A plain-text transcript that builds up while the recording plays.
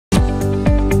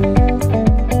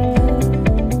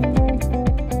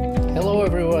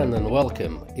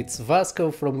Welcome, it's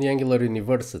Vasco from the Angular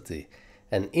University,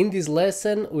 and in this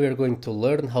lesson we are going to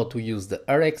learn how to use the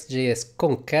RxJs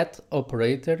Concat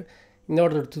Operator in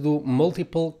order to do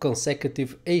multiple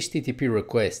consecutive HTTP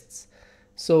requests.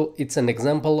 So it's an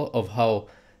example of how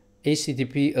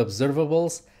HTTP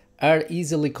observables are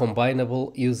easily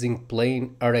combinable using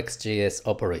plain RxJs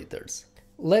operators.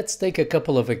 Let's take a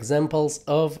couple of examples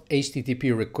of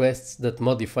HTTP requests that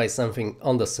modify something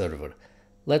on the server.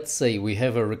 Let's say we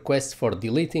have a request for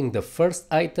deleting the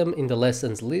first item in the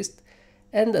lessons list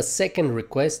and a second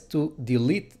request to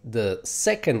delete the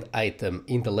second item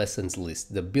in the lessons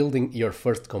list, the building your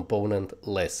first component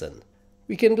lesson.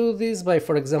 We can do this by,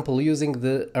 for example, using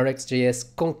the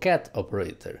RxJs Concat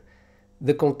operator.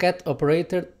 The concat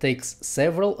operator takes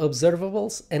several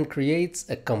observables and creates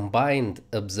a combined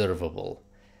observable.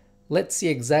 Let's see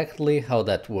exactly how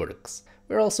that works.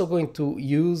 We're also going to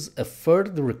use a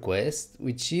third request,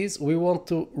 which is we want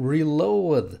to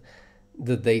reload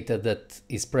the data that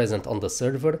is present on the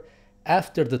server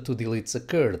after the two deletes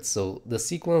occurred. So the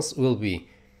sequence will be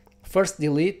first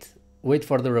delete, wait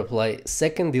for the reply,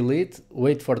 second delete,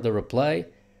 wait for the reply,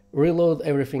 reload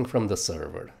everything from the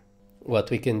server. What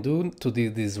we can do to do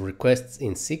these requests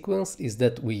in sequence is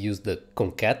that we use the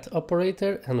concat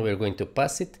operator and we're going to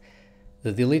pass it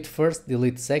the delete first,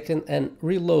 delete second, and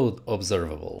reload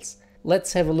observables.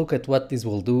 Let's have a look at what this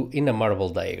will do in a marble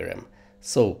diagram.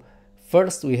 So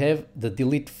first we have the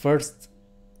delete first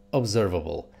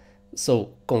observable.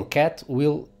 So concat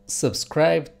will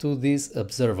subscribe to this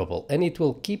observable and it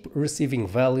will keep receiving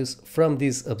values from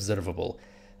this observable.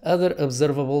 Other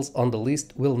observables on the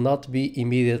list will not be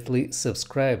immediately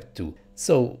subscribed to.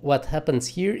 So what happens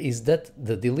here is that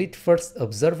the delete first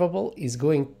observable is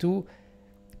going to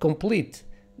complete.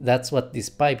 That's what this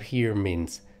pipe here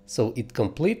means. So it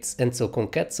completes, and so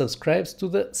concat subscribes to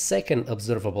the second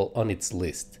observable on its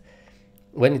list.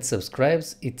 When it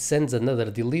subscribes, it sends another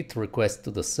delete request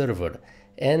to the server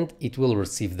and it will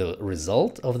receive the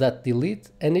result of that delete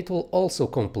and it will also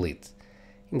complete.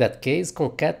 In that case,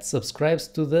 concat subscribes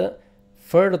to the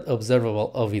third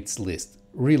observable of its list,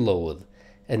 reload,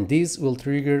 and this will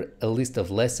trigger a list of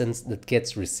lessons that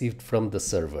gets received from the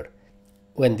server.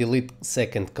 When delete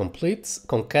second completes,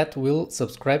 concat will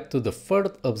subscribe to the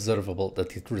third observable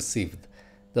that it received,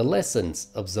 the lessons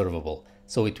observable,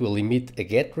 so it will emit a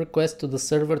GET request to the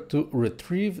server to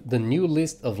retrieve the new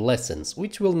list of lessons,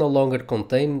 which will no longer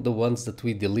contain the ones that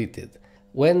we deleted.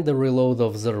 When the reload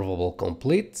observable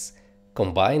completes,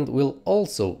 combined will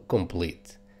also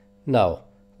complete. Now,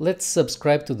 let's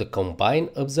subscribe to the combine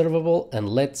observable and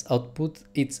let's output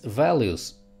its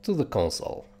values to the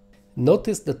console.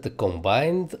 Notice that the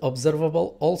combined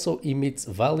observable also emits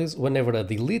values whenever a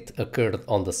delete occurred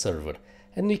on the server,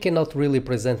 and we cannot really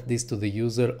present this to the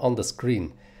user on the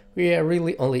screen. We are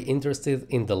really only interested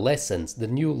in the lessons, the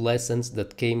new lessons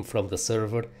that came from the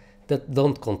server that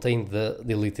don't contain the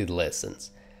deleted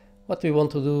lessons. What we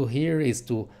want to do here is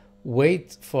to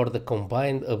wait for the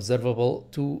combined observable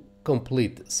to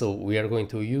complete, so we are going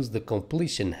to use the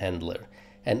completion handler.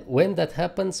 And when that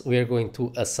happens, we are going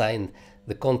to assign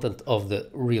the content of the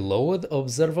reload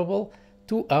observable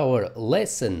to our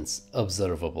lessons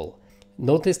observable.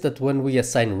 Notice that when we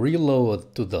assign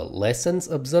reload to the lessons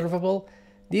observable,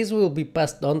 this will be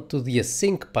passed on to the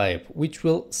async pipe, which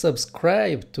will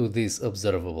subscribe to this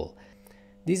observable.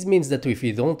 This means that if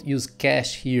we don't use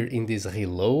cache here in this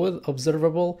reload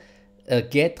observable, a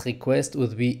GET request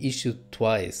would be issued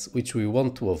twice, which we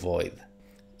want to avoid.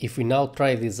 If we now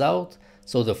try this out,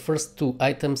 so the first two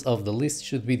items of the list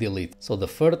should be deleted. So the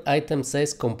third item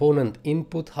says component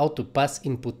input, how to pass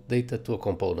input data to a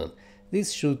component.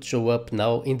 This should show up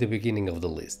now in the beginning of the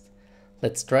list.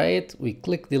 Let's try it. We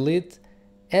click delete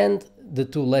and the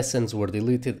two lessons were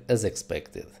deleted as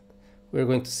expected. We're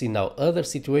going to see now other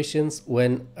situations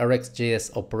when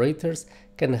RxJs operators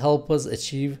can help us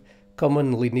achieve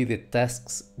commonly needed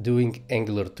tasks doing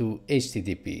Angular 2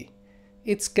 HTTP.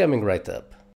 It's coming right up.